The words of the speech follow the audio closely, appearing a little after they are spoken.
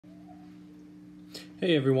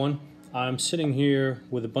Hey everyone, I'm sitting here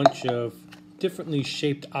with a bunch of differently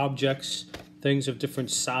shaped objects, things of different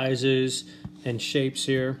sizes and shapes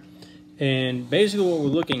here. And basically what we're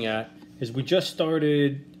looking at is we just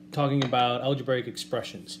started talking about algebraic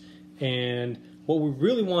expressions. And what we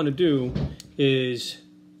really want to do is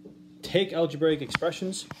take algebraic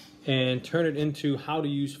expressions and turn it into how to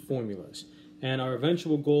use formulas. And our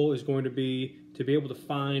eventual goal is going to be able to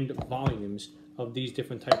find volumes of these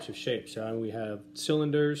different types of shapes. We have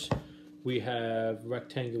cylinders, we have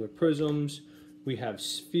rectangular prisms, we have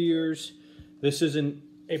spheres. This isn't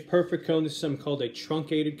a perfect cone, this is something called a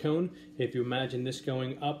truncated cone. If you imagine this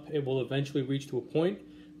going up, it will eventually reach to a point,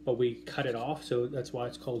 but we cut it off, so that's why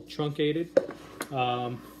it's called truncated.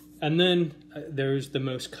 And then there's the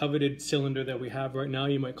most coveted cylinder that we have right now.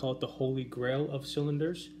 You might call it the holy grail of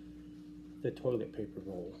cylinders, the toilet paper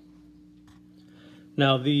roll.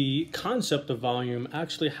 Now, the concept of volume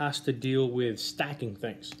actually has to deal with stacking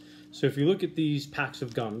things. So if you look at these packs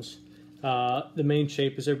of gums, the main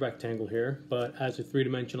shape is a rectangle here, but as a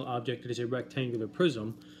three-dimensional object, it is a rectangular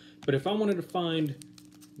prism. But if I wanted to find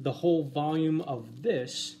the whole volume of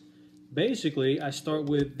this, basically I start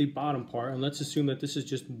with the bottom part, and let's assume that this is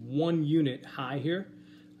just 1 unit high here.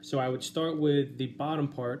 So I would start with the bottom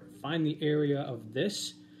part, find the area of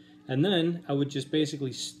this, and then I would just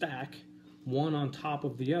basically stack one on top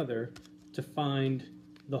of the other to find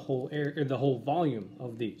the whole area, the whole volume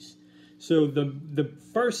of these. So the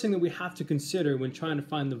first thing that we have to consider when trying to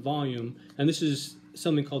find the volume, and this is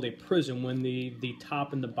something called a prism, when the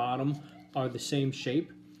top and the bottom are the same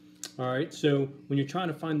shape. All right, so when you're trying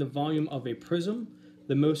to find the volume of a prism,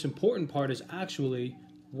 the most important part is actually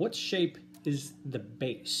what shape is the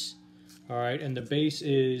base. All right, and the base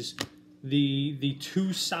is the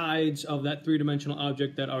two sides of that three-dimensional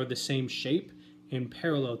object that are the same shape and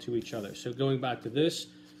parallel to each other. So going back to this,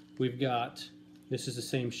 we've got, this is the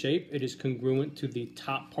same shape. It is congruent to the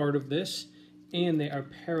top part of this, and they are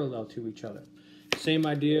parallel to each other. Same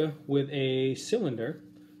idea with a cylinder.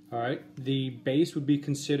 All right, the base would be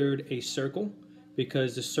considered a circle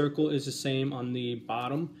because the circle is the same on the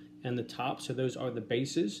bottom and the top, so those are the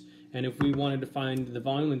bases. And if we wanted to find the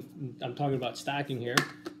volume, and I'm talking about stacking here,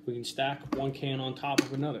 we can stack one can on top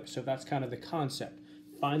of another. So that's kind of the concept.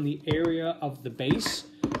 Find the area of the base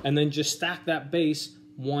and then just stack that base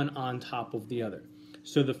one on top of the other.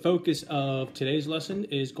 So the focus of today's lesson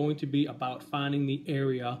is going to be about finding the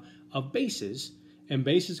area of bases. And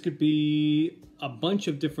bases could be a bunch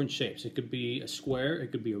of different shapes. It could be a square,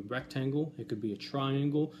 it could be a rectangle, it could be a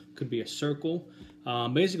triangle, it could be a circle.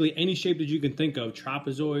 Basically any shape that you can think of,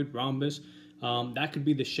 trapezoid, rhombus, that could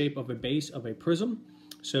be the shape of a base of a prism.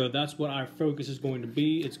 So that's what our focus is going to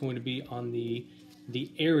be. It's going to be on the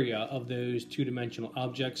area of those two-dimensional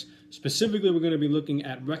objects. Specifically, we're going to be looking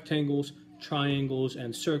at rectangles, triangles,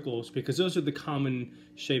 and circles because those are the common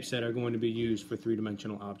shapes that are going to be used for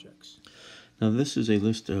three-dimensional objects. Now this is a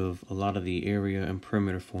list of a lot of the area and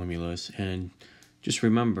perimeter formulas, and just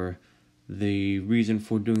remember the reason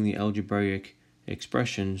for doing the algebraic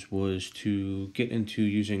expressions was to get into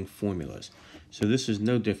using formulas. So this is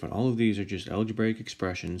no different. All of these are just algebraic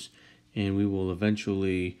expressions, and we will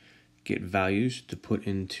eventually get values to put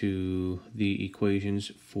into the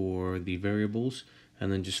equations for the variables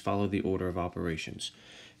and then just follow the order of operations.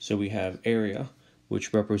 So we have area,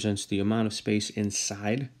 which represents the amount of space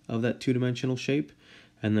inside of that two-dimensional shape,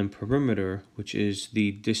 and then perimeter, which is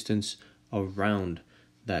the distance around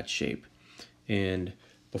that shape. And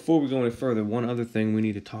before we go any further, one other thing we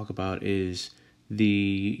need to talk about is the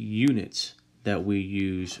units that we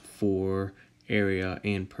use for area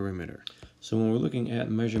and perimeter. So when we're looking at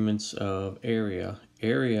measurements of area,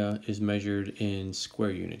 area is measured in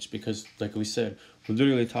square units because, like we said, we're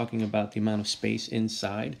literally talking about the amount of space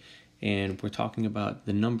inside, and we're talking about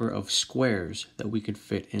the number of squares that we could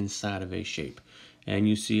fit inside of a shape. And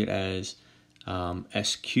you see it as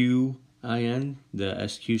SQIN. The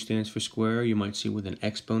SQ stands for square. You might see with an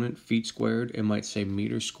exponent, feet squared. It might say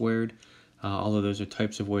meters squared. All of those are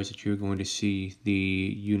types of ways that you're going to see the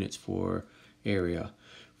units for area.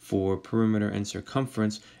 For perimeter and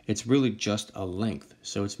circumference, it's really just a length.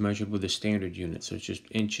 So it's measured with a standard unit. So it's just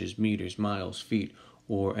inches, meters, miles, feet,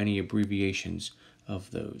 or any abbreviations of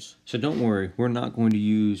those. So don't worry, we're not going to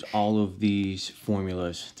use all of these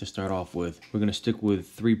formulas to start off with. We're going to stick with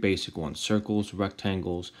 3 basic ones: circles,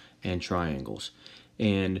 rectangles, and triangles.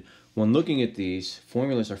 And when looking at these,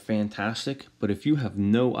 formulas are fantastic, but if you have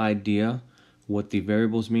no idea what the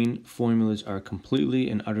variables mean, formulas are completely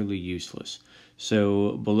and utterly useless.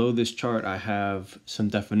 So below this chart, I have some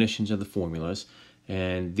definitions of the formulas,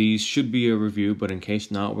 and these should be a review, but in case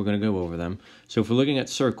not, we're going to go over them. So if we're looking at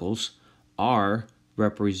circles, R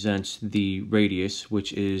represents the radius,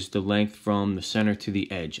 which is the length from the center to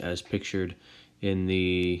the edge, as pictured in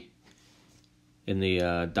the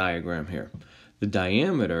diagram here. The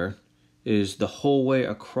diameter is the whole way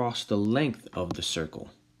across the length of the circle.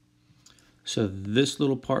 So this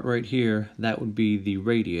little part right here, that would be the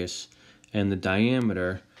radius, and the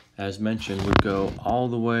diameter, as mentioned, would go all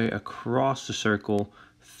the way across the circle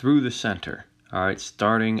through the center. All right,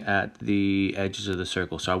 starting at the edges of the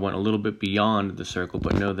circle. So I went a little bit beyond the circle,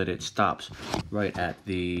 but know that it stops right at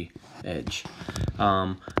the edge.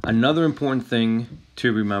 Another important thing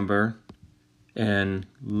to remember, and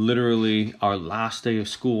literally our last day of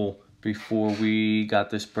school before we got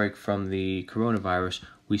this break from the coronavirus,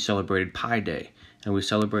 we celebrated Pi Day. And we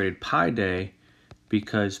celebrated Pi Day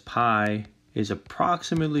because pi is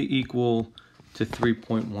approximately equal to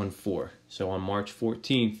 3.14. So on March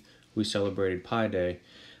 14th, we celebrated Pi Day.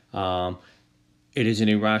 It is an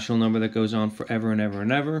irrational number that goes on forever and ever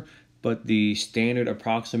and ever, but the standard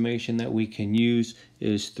approximation that we can use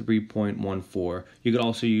is 3.14. You could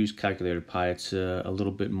also use calculated pi. It's a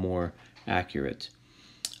little bit more accurate.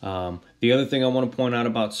 The other thing I want to point out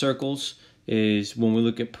about circles is when we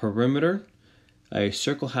look at perimeter, a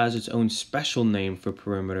circle has its own special name for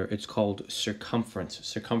perimeter. It's called circumference.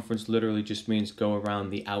 Circumference literally just means go around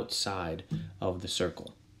the outside of the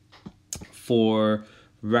circle. For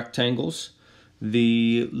rectangles,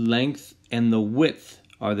 the length and the width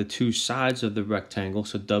are the two sides of the rectangle.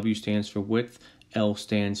 So W stands for width, L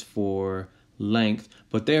stands for length,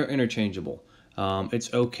 but they're interchangeable.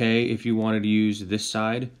 It's okay if you wanted to use this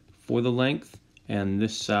side for the length and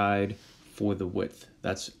this side for the width.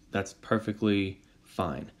 That's perfectly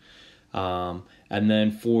fine. And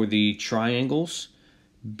then for the triangles,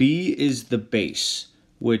 B is the base,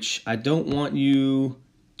 which I don't want you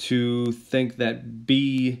to think that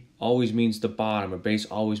B always means the bottom, or base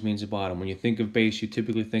always means the bottom. When you think of base, you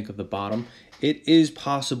typically think of the bottom. It is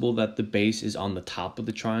possible that the base is on the top of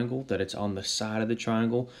the triangle, that it's on the side of the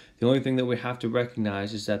triangle. The only thing that we have to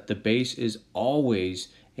recognize is that the base is always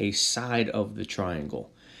a side of the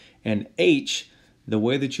triangle. And H, the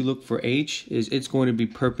way that you look for H is it's going to be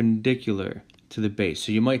perpendicular to the base.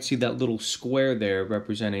 So you might see that little square there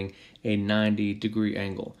representing a 90-degree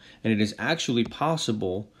angle. And it is actually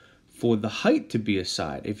possible for the height to be a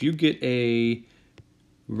side. If you get a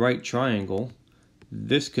right triangle,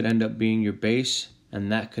 this could end up being your base,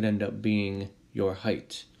 and that could end up being your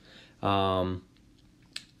height. As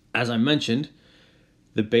I mentioned,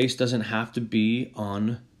 the base doesn't have to be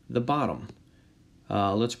on the bottom.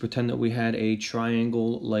 Let's pretend that we had a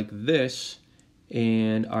triangle like this,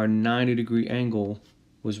 and our 90-degree angle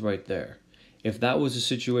was right there. If that was the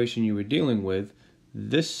situation you were dealing with,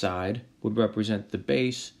 this side would represent the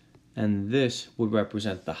base, and this would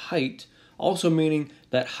represent the height, also meaning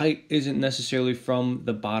that height isn't necessarily from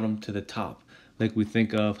the bottom to the top, like we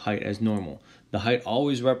think of height as normal. The height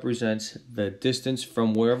always represents the distance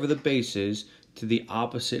from wherever the base is to the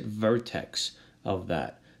opposite vertex of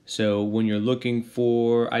that. So when you're looking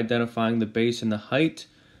for identifying the base and the height,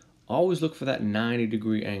 always look for that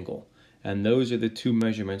 90-degree angle. And those are the two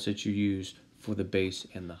measurements that you use for the base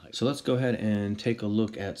and the height. So let's go ahead and take a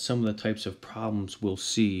look at some of the types of problems we'll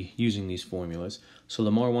see using these formulas. So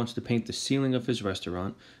Lamar wants to paint the ceiling of his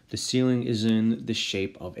restaurant. The ceiling is in the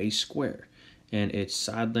shape of a square, and its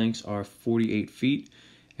side lengths are 48 feet.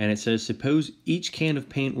 And it says, suppose each can of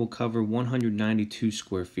paint will cover 192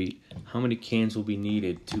 square feet. How many cans will be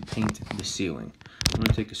needed to paint the ceiling? I'm going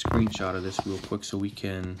to take a screenshot of this real quick so we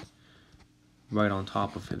can write on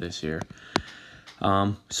top of this here.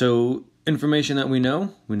 So information that we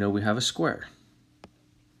know we have a square.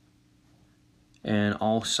 And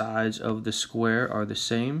all sides of the square are the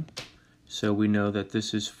same. So we know that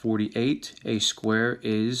this is 48. A square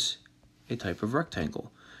is a type of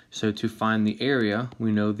rectangle. So to find the area,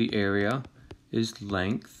 we know the area is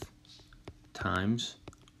length times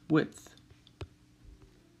width.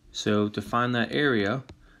 So to find that area,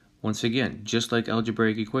 once again, just like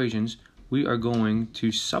algebraic equations, we are going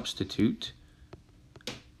to substitute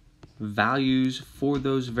values for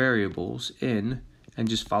those variables in and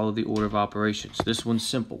just follow the order of operations. This one's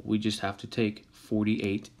simple. We just have to take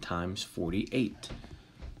 48 times 48.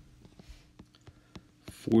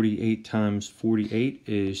 48 times 48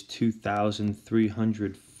 is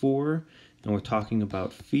 2,304, and we're talking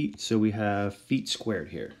about feet, so we have feet squared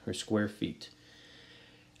here, or square feet.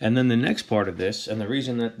 And then the next part of this, and the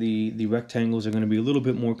reason that the rectangles are going to be a little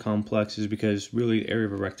bit more complex is because really the area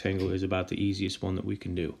of a rectangle is about the easiest one that we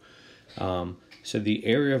can do. So the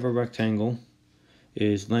area of a rectangle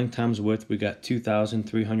is length times width. We got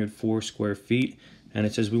 2,304 square feet, and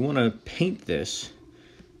it says we want to paint this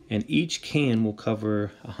and each can will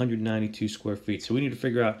cover 192 square feet. So we need to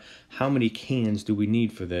figure out how many cans do we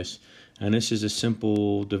need for this, and this is a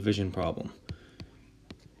simple division problem.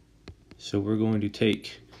 So we're going to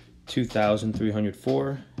take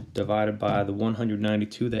 2,304 divided by the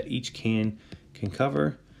 192 that each can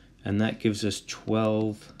cover, and that gives us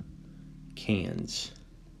 12 cans.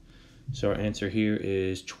 So our answer here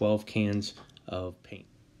is 12 cans of paint.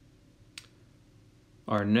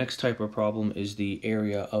 Our next type of problem is the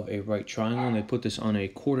area of a right triangle, and they put this on a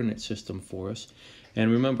coordinate system for us.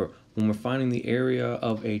 And remember, when we're finding the area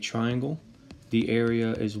of a triangle, the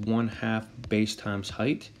area is 1/2 base times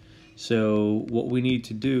height. So what we need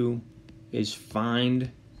to do is find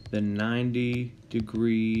the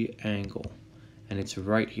 90-degree angle, and it's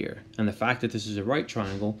right here. And the fact that this is a right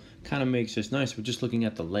triangle kind of makes this nice. We're just looking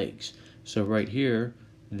at the legs. So right here,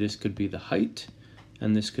 this could be the height,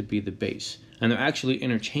 and this could be the base. And they're actually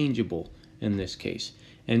interchangeable in this case.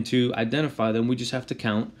 And to identify them, we just have to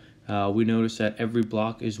count. We notice that every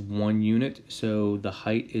block is 1 unit, so the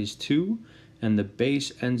height is 2, and the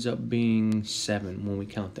base ends up being 7 when we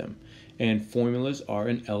count them. And formulas are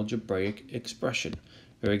an algebraic expression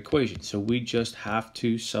or equation. So we just have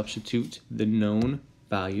to substitute the known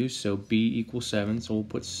values. So b equals 7, so we'll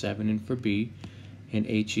put 7 in for b, and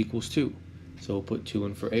h equals 2. So we'll put 2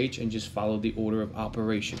 in for h and just follow the order of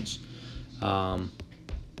operations.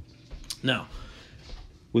 Now,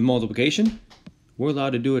 with multiplication, we're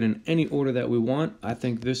allowed to do it in any order that we want. I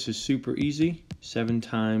think this is super easy. 7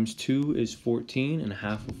 times 2 is 14, and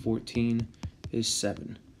 1/2 of 14 is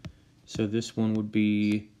 7. So this one would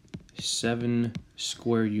be 7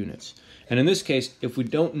 square units. And in this case, if we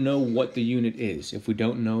don't know what the unit is, if we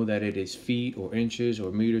don't know that it is feet or inches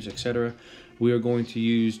or meters, etc., we are going to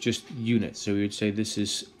use just units. So we would say this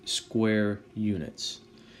is square units.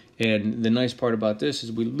 And the nice part about this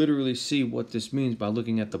is we literally see what this means by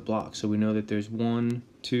looking at the blocks. So we know that there's 1,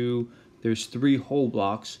 2, there's 3 whole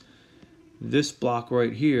blocks. This block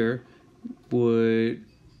right here would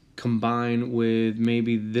combine with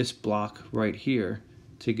maybe this block right here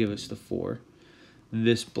to give us the 4.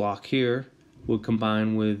 This block here would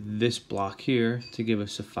combine with this block here to give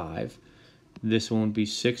us a 5. This one would be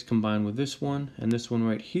 6 combined with this one, and this one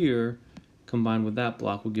right here combined with that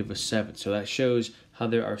block will give us 7. So that shows how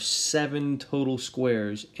there are 7 total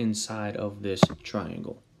squares inside of this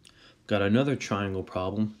triangle. Got another triangle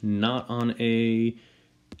problem, not on a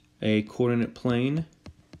coordinate plane,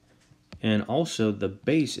 and also the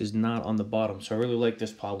base is not on the bottom. So I really like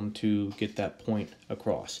this problem to get that point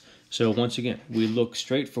across. So once again, we look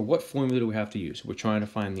straight for what formula do we have to use. We're trying to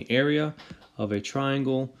find the area of a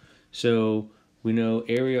triangle. So we know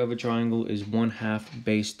area of a triangle is 1/2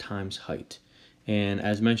 base times height. And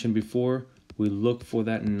as mentioned before, we look for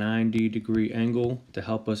that 90-degree angle to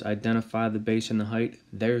help us identify the base and the height.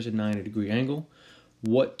 There's a 90-degree angle.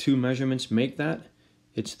 What 2 measurements make that?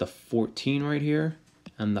 It's the 14 right here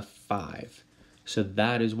and the 5. So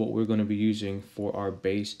that is what we're going to be using for our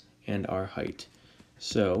base and our height.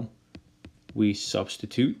 So we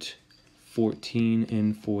substitute 14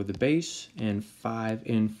 in for the base and 5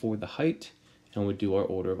 in for the height, and we do our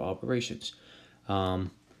order of operations.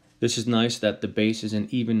 This is nice that the base is an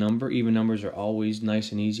even number. Even numbers are always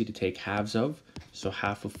nice and easy to take halves of. So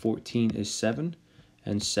 1/2 of 14 is 7,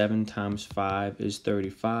 and 7 times 5 is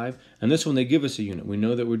 35. And this one, they give us a unit. We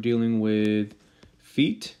know that we're dealing with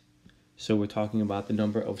feet, so we're talking about the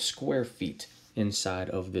number of square feet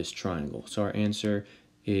inside of this triangle. So our answer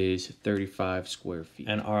is 35 square feet.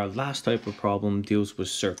 And our last type of problem deals with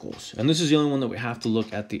circles. And this is the only one that we have to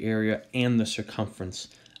look at the area and the circumference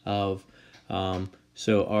of.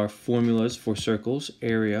 So our formulas for circles,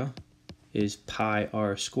 area is pi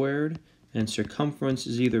r squared, and circumference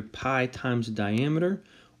is either pi times diameter,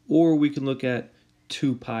 or we can look at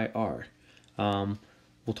 2 pi r.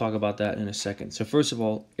 We'll talk about that in a second. So first of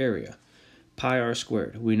all, area. Pi r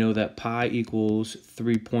squared. We know that pi equals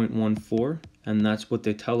 3.14, and that's what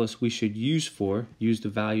they tell us we should use for. Use the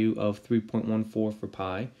value of 3.14 for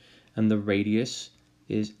pi, and the radius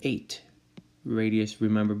is 8. Radius,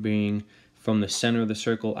 remember, being from the center of the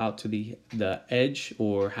circle out to the edge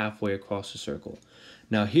or halfway across the circle.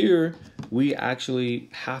 Now here, we actually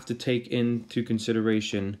have to take into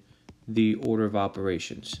consideration the order of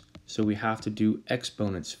operations. So we have to do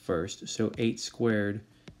exponents first. So 8 squared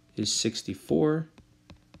is 64.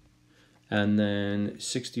 And then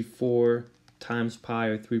 64 times pi,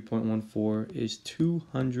 or 3.14, is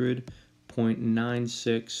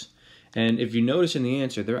 200.96. And if you notice in the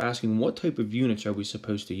answer, they're asking what type of units are we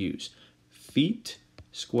supposed to use? Feet,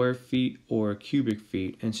 square feet, or cubic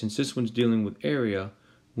feet. And since this one's dealing with area,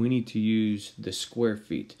 we need to use the square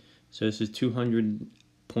feet. So this is 200.96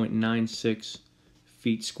 200.96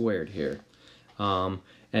 feet squared here.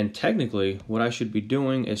 And technically, what I should be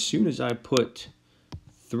doing, as soon as I put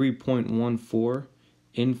 3.14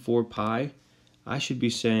 in for pi, I should be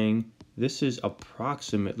saying this is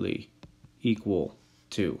approximately equal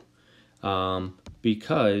to.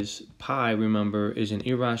 Because pi, remember, is an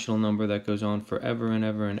irrational number that goes on forever and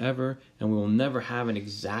ever and ever, and we will never have an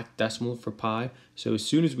exact decimal for pi. So as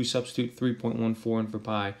soon as we substitute 3.14 in for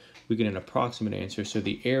pi, we get an approximate answer. So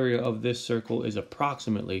the area of this circle is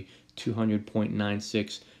approximately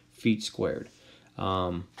 200.96 feet squared.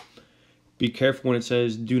 Be careful when it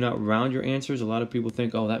says do not round your answers. A lot of people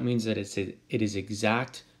think, oh, that means that it is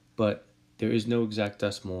exact, but there is no exact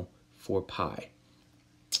decimal for pi.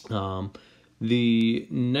 The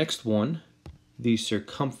next one, the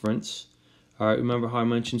circumference. All right, remember how I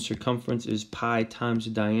mentioned circumference is pi times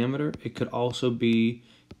the diameter? It could also be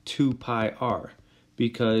 2 pi r,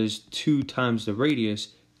 because 2 times the radius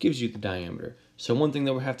gives you the diameter. So one thing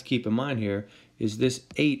that we have to keep in mind here is this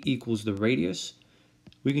 8 equals the radius.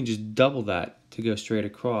 We can just double that to go straight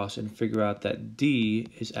across and figure out that d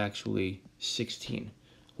is actually 16,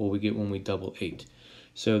 what we get when we double 8.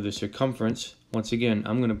 So the circumference, once again,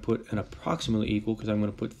 I'm going to put an approximately equal, because I'm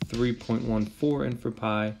going to put 3.14 in for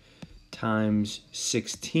pi times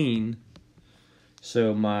 16.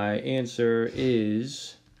 So my answer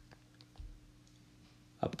is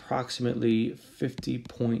approximately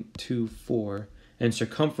 50.24. And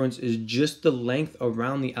circumference is just the length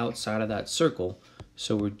around the outside of that circle.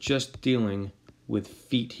 So we're just dealing with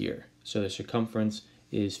feet here. So the circumference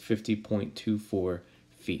is 50.24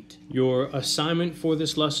 feet. Your assignment for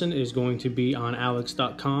this lesson is going to be on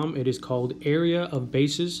alex.com. It is called Area of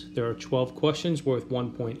Bases. There are 12 questions worth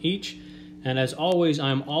 1 point each. And as always,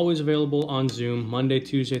 I'm always available on Zoom Monday,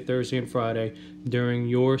 Tuesday, Thursday, and Friday during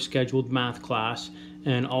your scheduled math class,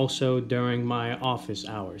 and also during my office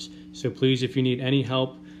hours. So please, if you need any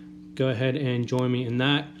help, go ahead and join me in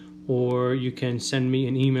that, or you can send me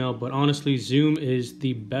an email. But honestly, Zoom is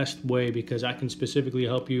the best way, because I can specifically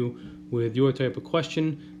help you with your type of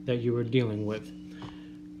question that you are dealing with.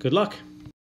 Good luck.